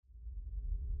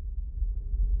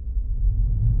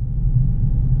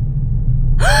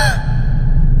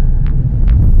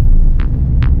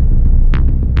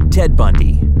Ted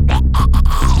Bundy,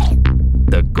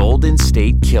 the Golden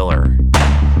State Killer,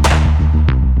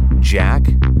 Jack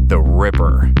the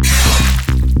Ripper.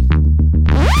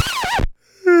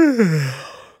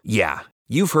 Yeah,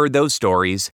 you've heard those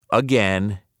stories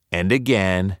again and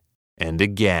again and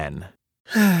again.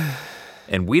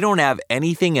 And we don't have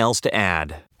anything else to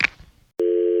add.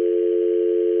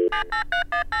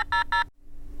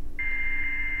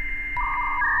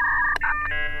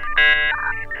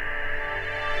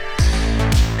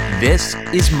 This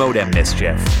is Modem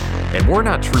Mischief, and we're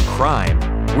not true crime,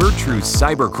 we're true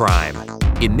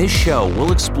cybercrime. In this show,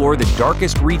 we'll explore the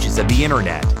darkest reaches of the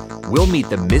internet. We'll meet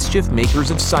the mischief makers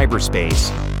of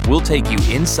cyberspace. We'll take you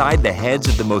inside the heads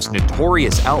of the most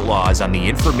notorious outlaws on the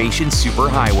information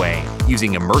superhighway,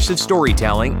 using immersive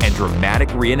storytelling and dramatic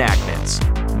reenactments.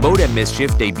 Modem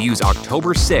Mischief debuts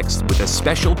October 6th with a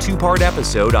special 2-part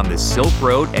episode on the Silk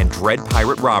Road and Dread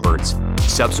Pirate Roberts.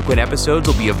 Subsequent episodes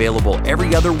will be available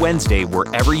every other Wednesday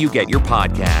wherever you get your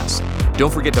podcasts.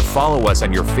 Don't forget to follow us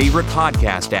on your favorite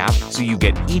podcast app so you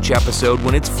get each episode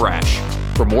when it's fresh.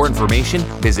 For more information,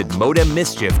 visit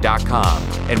modemmischief.com,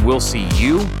 and we'll see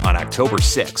you on October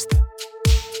 6th.